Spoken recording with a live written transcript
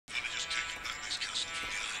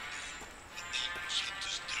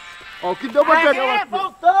Ó, o que deu pra pegar aqui?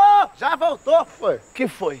 Voltou! Já voltou! Ué, Que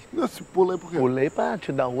foi? esse pulo aí por quê? Pulei pra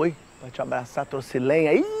te dar um oi, pra te abraçar, trouxe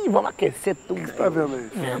lenha. Ih, vamos aquecer tudo. O que você tá vendo aí?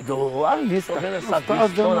 Vendo a vista, vendo essa Você tá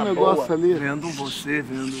vendo um negócio boa. ali? Vendo você,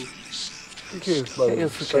 vendo... O que é esse barulho? Que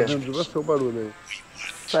isso, Tá que é? vendo? Vai ser o barulho aí.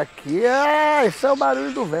 Isso aqui esse é o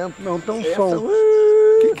barulho do vento. Não, tem um Essa- som.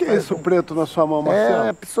 O que é isso preto na sua mão, Marcelo?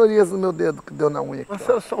 É psoríase no meu dedo que deu na unha aqui.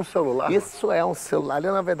 Marcelo, isso é um celular? Isso é um celular.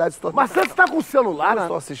 Eu, na verdade, estou... Marcelo, você tá com o celular, Eu né?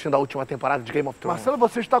 estou assistindo a última temporada de Game of Thrones. Marcelo,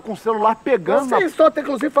 você está com o celular pegando Você estou até,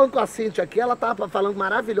 inclusive, falando com a Cintia aqui. Ela tá falando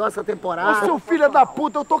maravilhosa essa temporada. Ô, seu filho da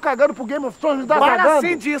puta, eu tô cagando pro Game of Thrones, me dá Olha cagando.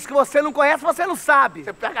 assim diz que você não conhece, você não sabe.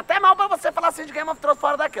 Você pega até mal pra você falar assim de Game of Thrones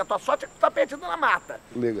fora daqui. A tua sorte é que tu tá perdido na mata.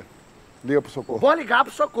 Liga. Liga pro socorro. Vou ligar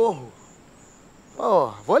pro socorro.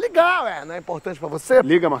 Ó, vou ligar, ué. Não é importante pra você?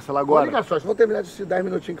 Liga, Marcelo, Vou agora. ligar só. Vou terminar de 10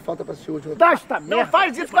 minutinhos que falta pra assistir o último. Dá esta Não merda.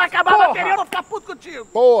 faz isso, vai acabar a Porra! bateria, eu vou ficar puto contigo.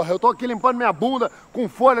 Porra, eu tô aqui limpando minha bunda com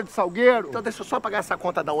folha de salgueiro. Então deixa eu só pagar essa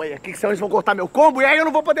conta da Oi aqui, que senão eles vão cortar meu combo e aí eu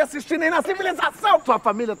não vou poder assistir nem na civilização. Sua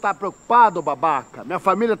família tá preocupada, ô babaca? Minha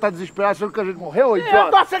família tá desesperada achando que a gente morreu, ô Eu tô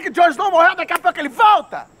idiota? achando que o Jones não morreu, daqui a pouco ele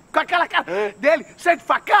volta. Com aquela cara dele cheia de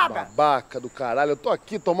facada. Babaca do caralho, eu tô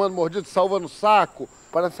aqui tomando mordido de salva no saco.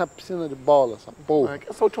 Parece uma piscina de bola, essa porra.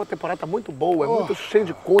 Essa última temporada tá muito boa, é muito cheia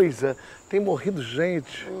de coisa. Tem morrido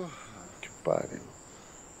gente. Que pariu.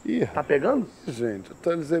 Ih, Tá pegando? gente, eu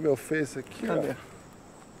atualizei meu Face aqui, Cadê?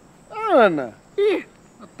 ó. Ana! Ih!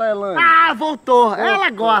 A Tailândia. Ah, voltou. Ela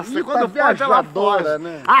gosta. Ih, Quando tá viaja, ela viajadora, foge.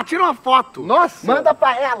 né? Ah, tira uma foto. Nossa! Manda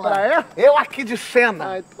pra ela. Pra ela? Eu aqui de cena.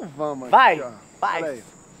 Ah, então vamos Vai, aqui, ó. vai. Peraí.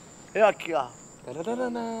 Eu aqui, ó.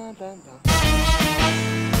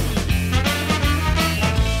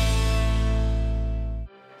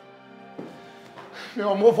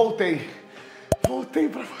 Meu amor, voltei. Voltei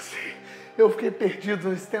pra você. Eu fiquei perdido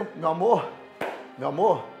nesse tempo. Meu amor? Meu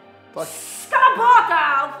amor? Tô aqui. Cala a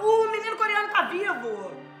boca! O menino coreano tá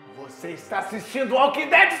vivo! Você está assistindo ao que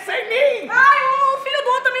deve sem mim! Ai, o filho do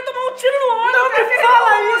outro também tomou um tiro no olho! Não me preferido.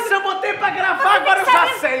 fala isso! Eu botei pra gravar, Você agora eu tem que já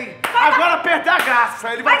saber. sei! Vai Agora perdeu a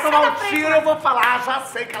graça! Ele vai Vai, sai tomar da um frente, tiro vai. eu vou falar, já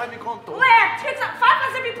sei que ela me contou. Ué, vai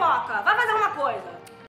fazer pipoca, vai fazer alguma coisa.